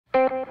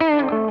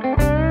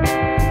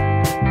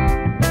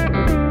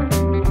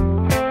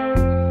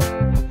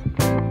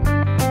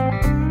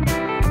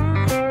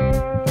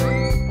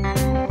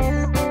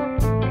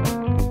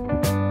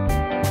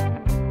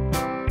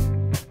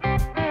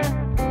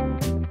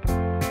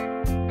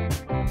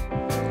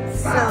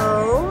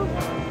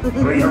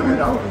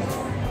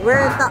$300. We're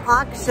at the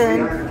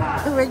auction.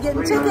 We're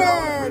getting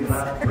chickens.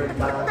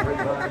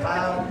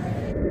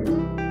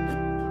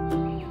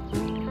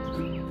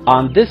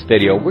 On this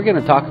video, we're going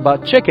to talk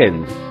about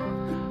chickens,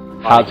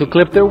 how to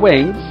clip their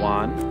wings,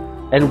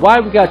 and why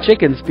we got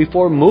chickens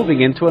before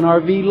moving into an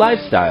RV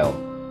lifestyle.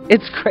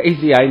 It's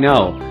crazy, I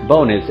know.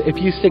 Bonus, if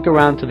you stick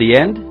around to the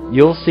end,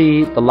 you'll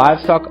see the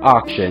livestock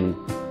auction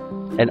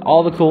and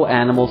all the cool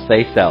animals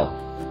they sell.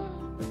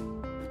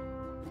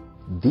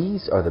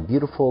 These are the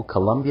beautiful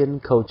Columbian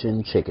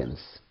Cochin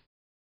chickens.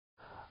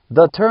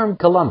 The term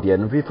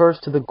Columbian refers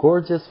to the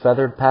gorgeous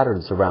feathered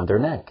patterns around their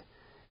neck.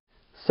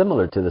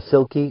 Similar to the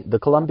silky, the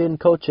Columbian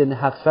Cochin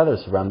have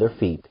feathers around their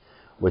feet,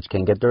 which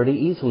can get dirty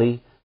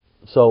easily,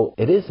 so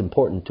it is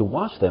important to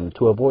wash them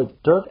to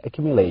avoid dirt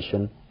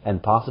accumulation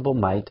and possible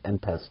mite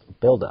and pest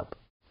buildup.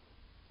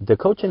 The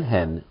Cochin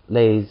hen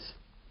lays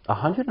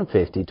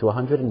 150 to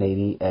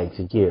 180 eggs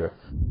a year.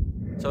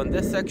 So in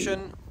this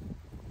section,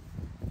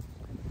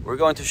 we're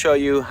going to show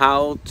you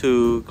how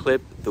to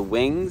clip the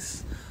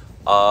wings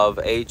of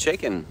a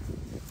chicken.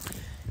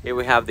 Here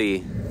we have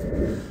the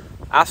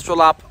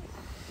Austrolop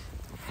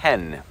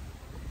hen.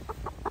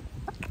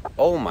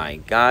 Oh my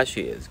gosh,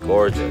 she is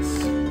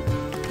gorgeous.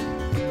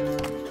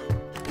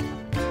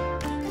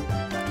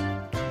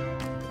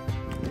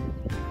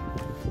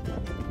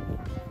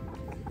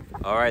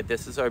 All right,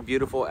 this is our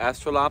beautiful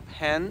Austrolop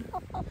hen.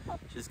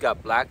 She's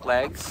got black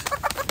legs.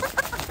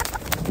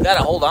 You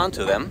gotta hold on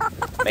to them.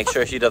 Make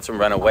sure she doesn't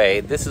run away.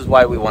 This is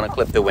why we want to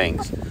clip the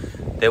wings.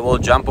 They will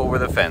jump over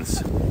the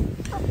fence.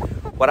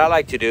 What I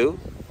like to do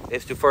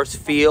is to first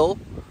feel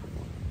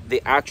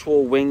the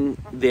actual wing,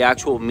 the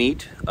actual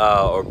meat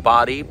or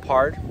body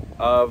part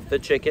of the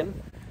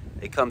chicken.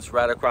 It comes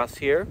right across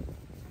here.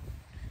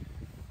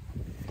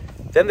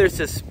 Then there's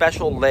this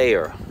special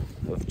layer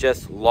of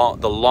just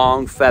the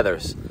long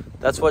feathers.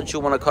 That's what you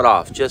want to cut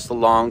off, just the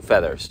long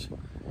feathers.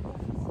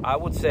 I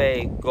would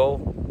say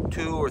go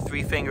 2 or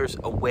 3 fingers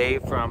away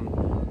from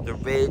the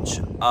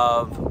ridge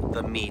of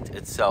the meat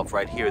itself,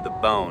 right here, the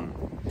bone.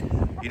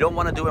 You don't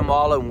want to do them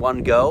all in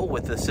one go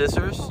with the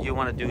scissors. You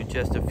want to do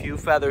just a few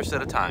feathers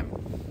at a time.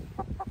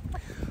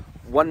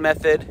 One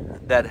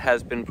method that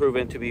has been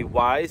proven to be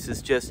wise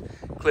is just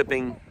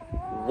clipping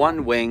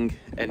one wing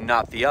and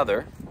not the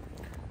other,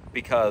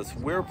 because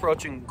we're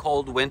approaching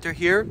cold winter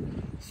here,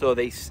 so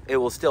it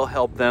will still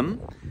help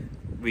them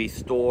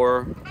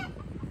restore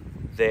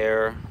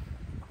their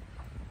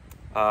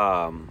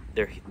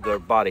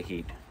body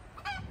heat.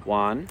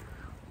 1,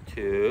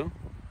 2,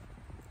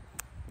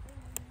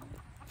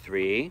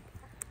 3,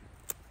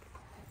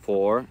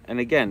 4, and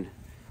again,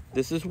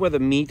 this is where the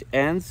meat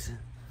ends,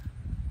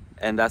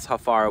 and that's how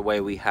far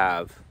away we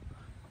have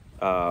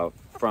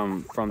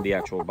from the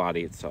actual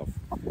body itself.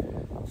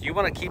 So you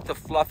want to keep the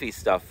fluffy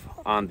stuff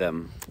on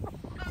them.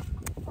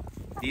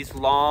 These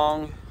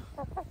long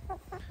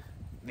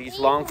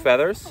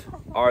feathers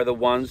are the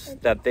ones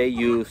that they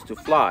use to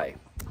fly.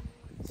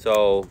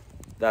 So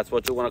that's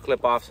what you want to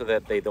clip off so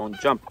that they don't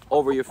jump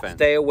over your fence.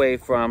 Stay away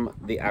from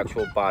the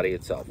actual body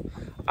itself.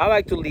 I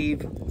like to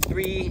leave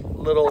 3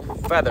 little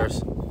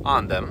feathers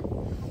on them.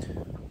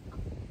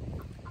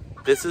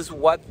 This is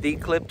what the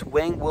clipped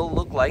wing will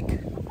look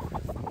like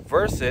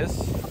versus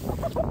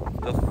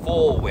the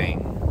full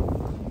wing.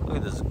 Look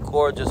at this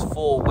gorgeous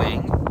full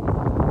wing.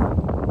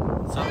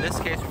 So in this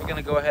case, we're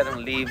gonna go ahead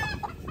and leave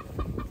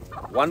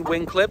 1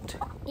 wing clipped.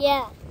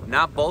 Yeah.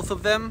 Not both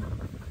of them.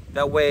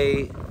 That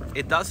way,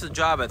 it does the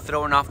job at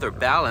throwing off their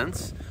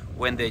balance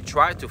when they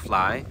try to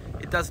fly.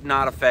 It does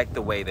not affect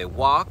the way they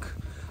walk.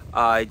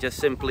 It just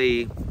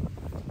simply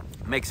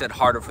makes it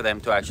harder for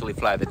them to actually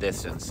fly the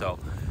distance. So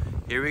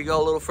here we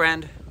go, little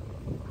friend.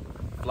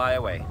 Fly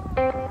away.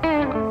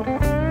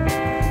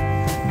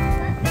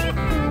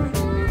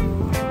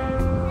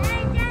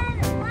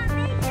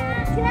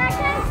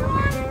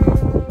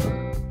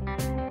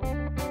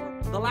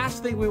 The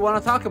last thing we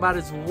want to talk about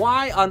is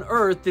why on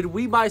earth did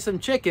we buy some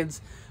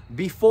chickens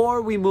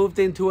before we moved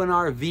into an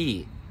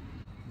RV?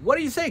 What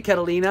do you say,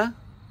 Catalina?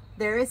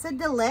 There is a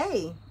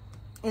delay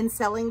in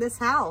selling this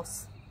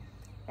house.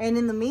 And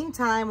in the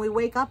meantime, we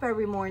wake up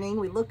every morning,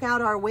 we look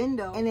out our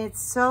window, and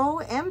it's so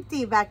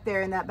empty back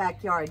there in that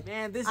backyard.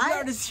 Man, this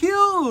yard is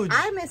huge.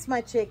 I miss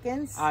my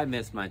chickens. I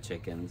miss my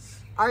chickens.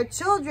 Our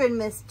children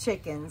miss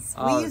chickens.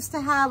 We used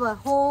to have a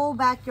whole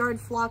backyard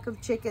flock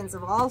of chickens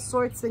of all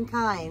sorts and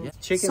kinds. Yeah,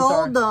 chickens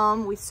sold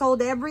them. We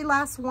sold every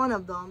last one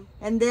of them.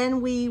 And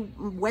then we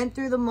went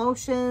through the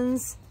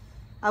motions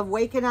of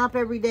waking up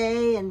every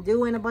day and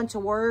doing a bunch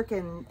of work,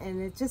 and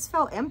it just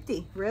felt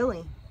empty,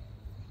 really.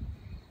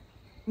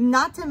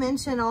 Not to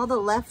mention all the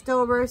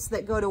leftovers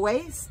that go to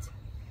waste.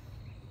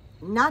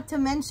 Not to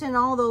mention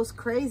all those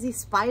crazy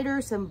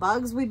spiders and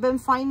bugs we've been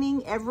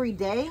finding every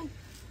day.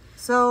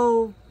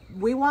 So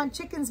we want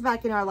chickens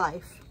back in our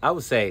life. I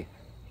would say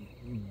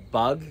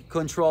bug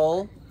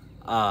control,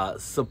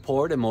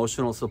 support,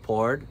 emotional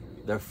support.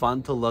 They're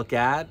fun to look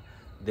at.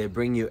 They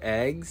bring you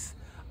eggs.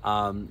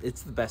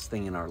 It's the best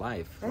thing in our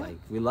life. Yeah. Like,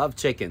 we love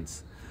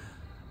chickens.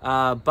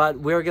 But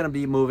we're going to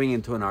be moving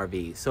into an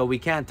RV, so we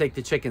can't take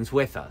the chickens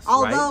with us.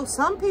 Although right?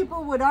 some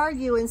people would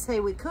argue and say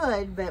we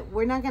could, but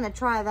we're not going to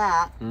try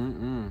that.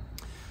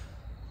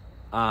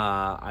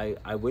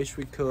 I wish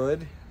we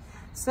could.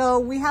 So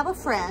we have a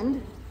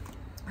friend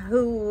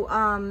who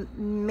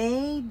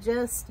may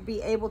just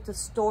be able to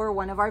store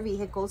one of our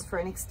vehicles for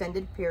an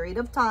extended period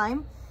of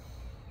time.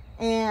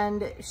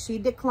 And she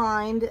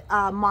declined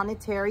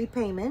monetary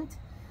payment,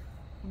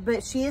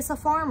 but she is a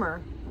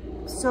farmer.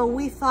 So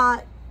we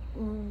thought,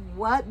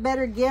 what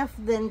better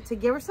gift than to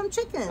give her some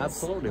chickens?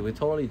 Absolutely. We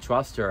totally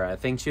trust her. I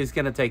think she's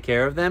going to take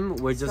care of them.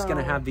 We're just going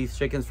to have these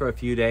chickens for a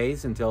few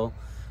days until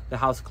the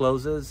house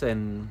closes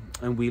and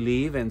we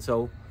leave. And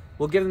so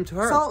we'll give them to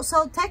her.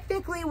 So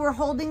technically we're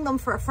holding them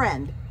for a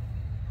friend.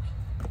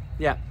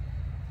 Yeah.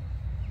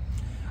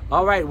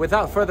 All right.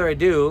 Without further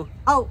ado.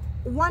 Oh,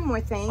 one more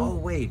thing. Oh,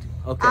 wait.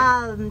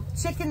 Okay.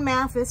 Chicken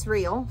math is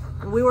real.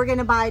 We were going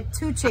to buy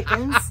 2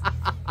 chickens.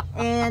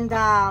 And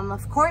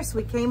of course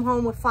we came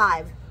home with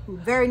 5.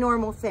 Very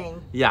normal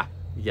thing. Yeah.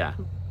 Yeah.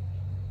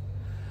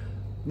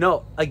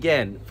 No,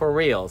 again, for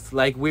reals.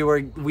 Like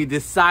we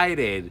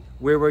decided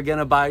we were going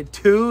to buy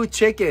 2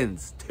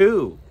 chickens.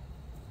 2.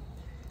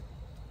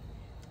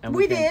 And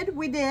we did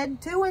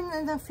 2 and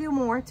then a few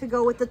more to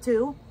go with the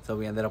 2. So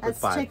we ended up with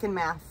 5. That's chicken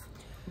math.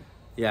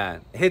 Yeah,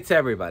 hits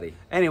everybody.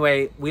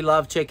 Anyway, we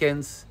love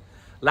chickens.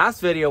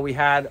 Last video we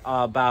had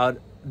about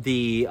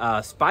the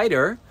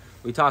spider.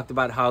 We talked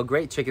about how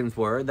great chickens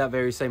were. That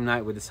very same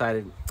night we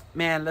decided,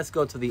 man, let's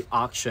go to the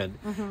auction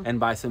and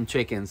buy some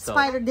chickens. So,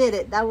 spider did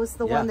it. That was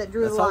the one that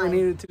drew the line. That's all we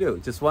needed to do.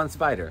 Just one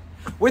spider.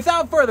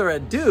 Without further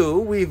ado,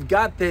 we've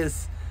got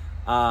this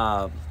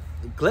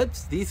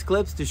these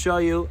clips to show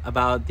you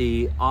about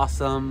the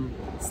awesome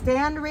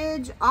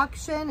Stanridge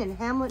Auction in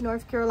Hamlet,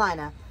 North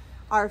Carolina.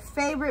 Our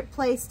favorite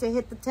place to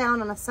hit the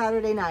town on a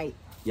Saturday night.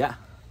 Yeah.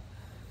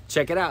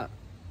 Check it out.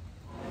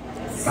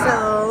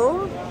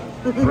 So,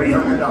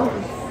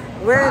 $300.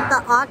 we're at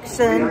the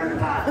auction.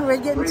 We're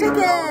getting chickens.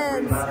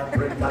 You got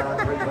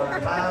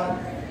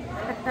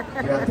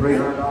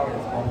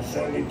 $300 on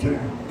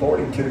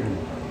 7242.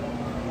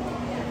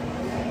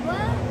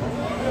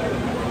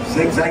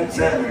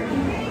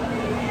 687.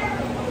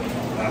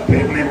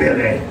 Pygmy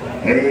Billy.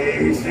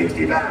 Hey,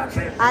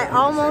 65. I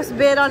almost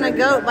bid on a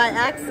goat by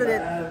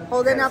accident,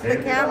 holding up the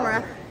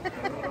camera.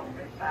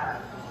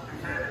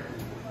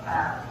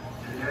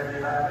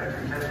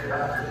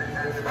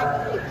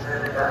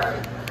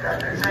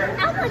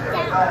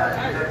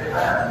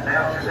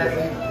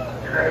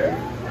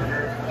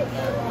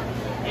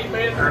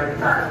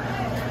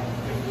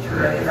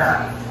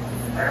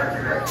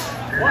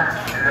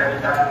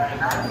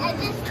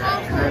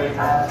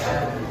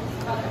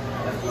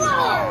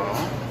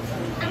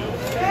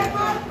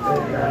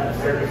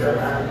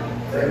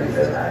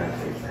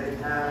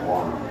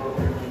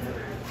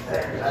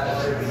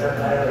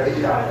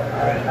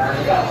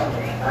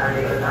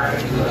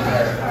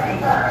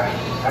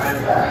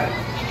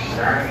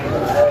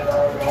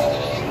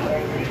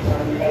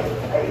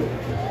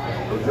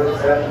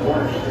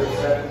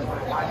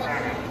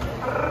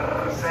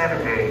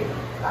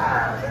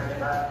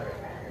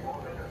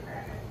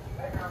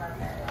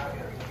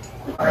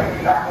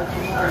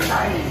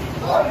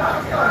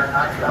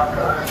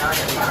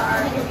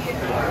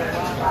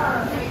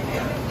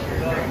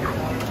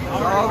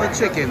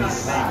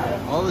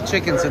 All the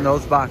chickens in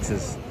those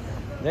boxes,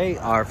 they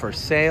are for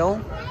sale.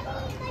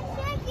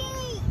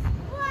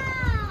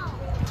 Wow!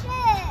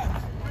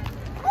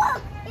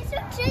 Look, it's a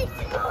chicken.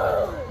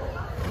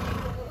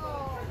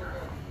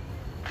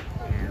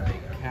 And the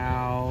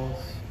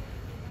cows.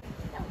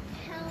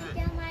 Count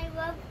down, I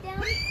love them.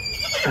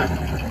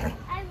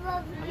 I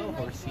love you. Hello,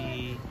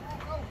 horsey.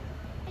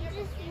 I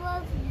just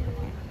love you.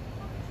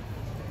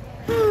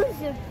 Who's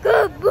a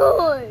good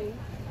boy?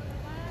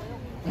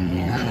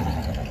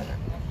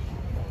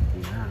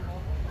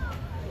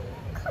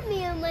 Come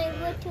here, my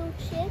little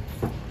chicks.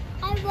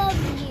 I love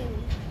you.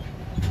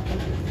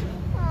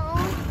 Oh,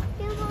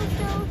 you look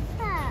so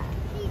sad.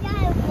 You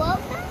gotta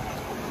love them?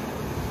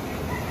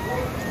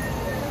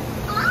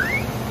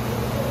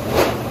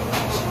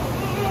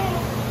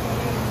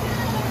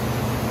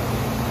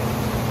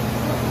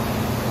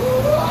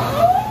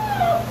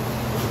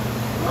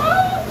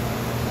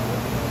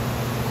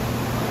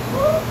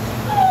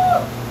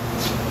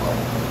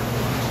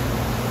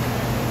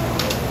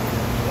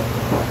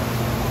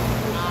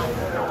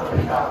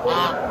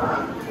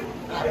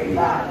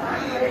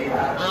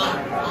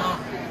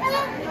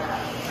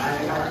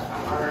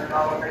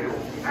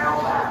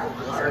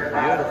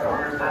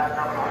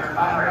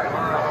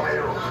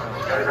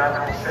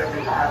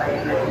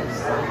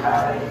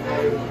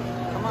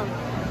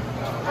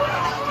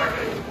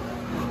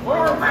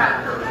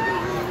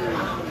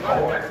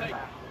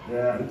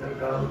 Yeah, he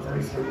took off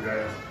pretty sweet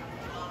guys.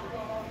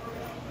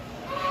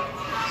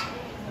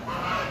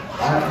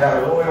 I've got a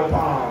royal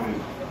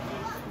palm.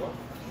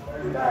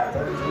 35,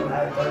 32 and a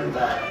half,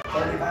 35,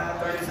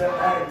 35, 37 and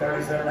a half,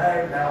 37 and a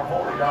half, now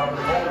 $40,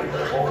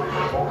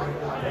 40.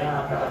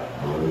 Yeah, I've got a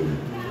blue.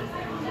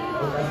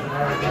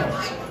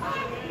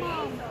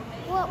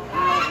 What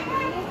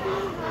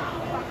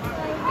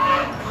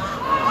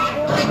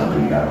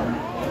go.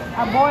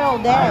 A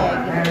boiled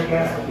egg.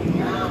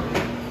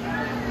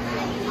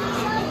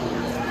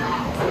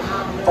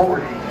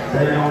 40.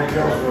 They only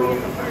go through.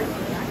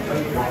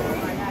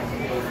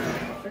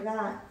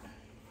 Forgot.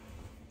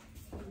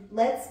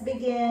 Let's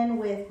begin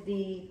with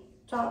the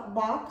top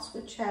box,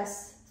 which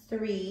has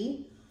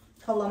 3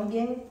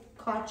 Columbian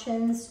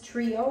Cochin's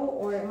Trio,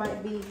 or it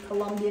might be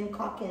Columbian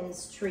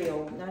Cochin's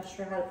Trio. Not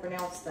sure how to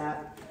pronounce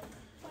that.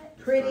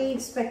 Pretty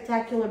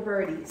spectacular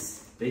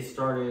birdies. They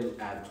started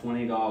at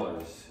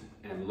 $20,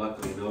 and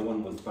luckily no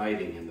one was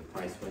biting, and the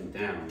price went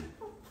down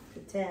To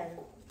 10.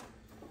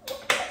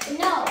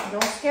 No.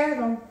 Don't scare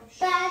them.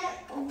 Bad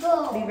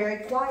go. Be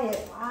very quiet.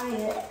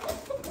 Quiet.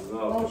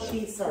 Oh,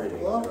 she's a pretty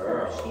looker.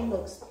 girl. She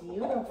looks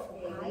beautiful.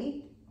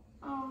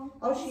 Oh.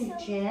 Oh, she's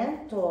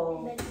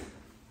gentle.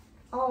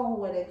 Oh,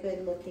 what a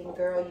good looking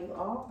girl you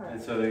are.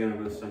 And so they're gonna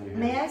roost on your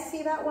May head. I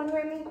see that one,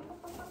 Remy?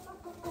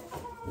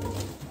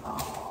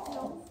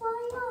 Don't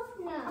fly off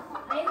now.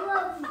 I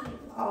love you.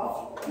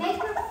 Oh.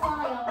 Make her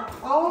fly off.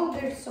 Oh,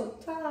 they're so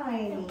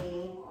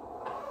tiny.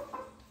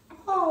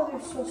 Oh,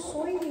 they're so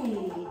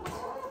sweet.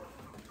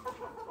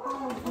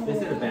 Oh,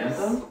 Is it a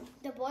bantam?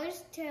 The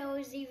boy's tail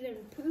is even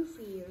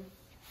poofier.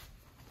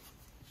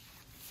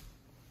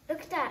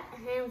 Look at that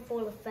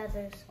handful of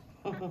feathers.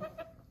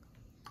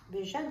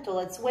 be gentle.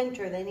 It's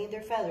winter. They need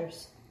their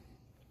feathers.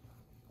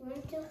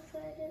 Winter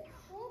feathers.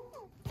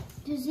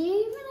 Does he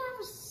even have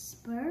a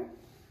spur?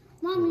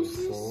 Mom, you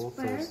see a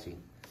spur?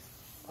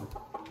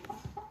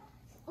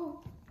 Oh,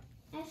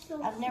 that's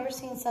so I've never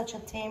seen such a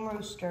tame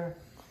rooster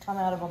come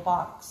out of a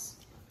box.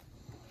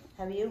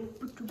 Have you?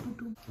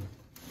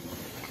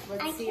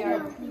 Let's see our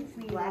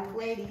black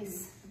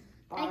ladies.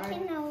 I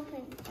can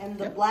open. And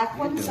the black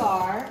ones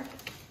are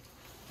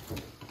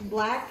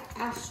black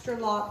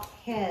Austrolop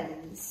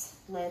hens.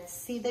 Let's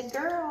see the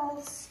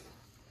girls.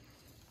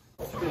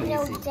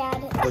 No,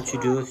 Dad. What you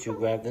do is you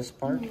grab this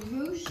part and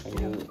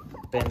you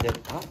bend it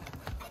up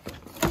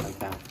like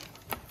that.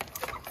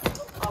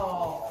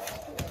 Oh.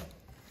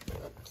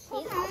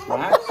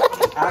 Black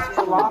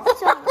Austrolop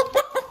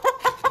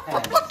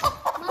hens.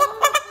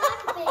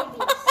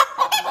 Babies.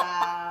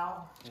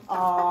 Wow.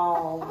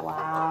 Oh,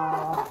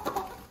 wow.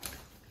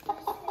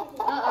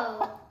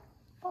 Uh-oh.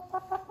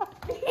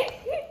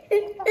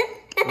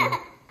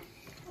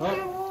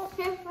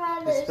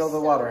 You spill the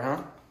water,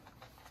 huh?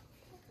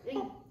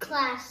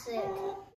 Classic.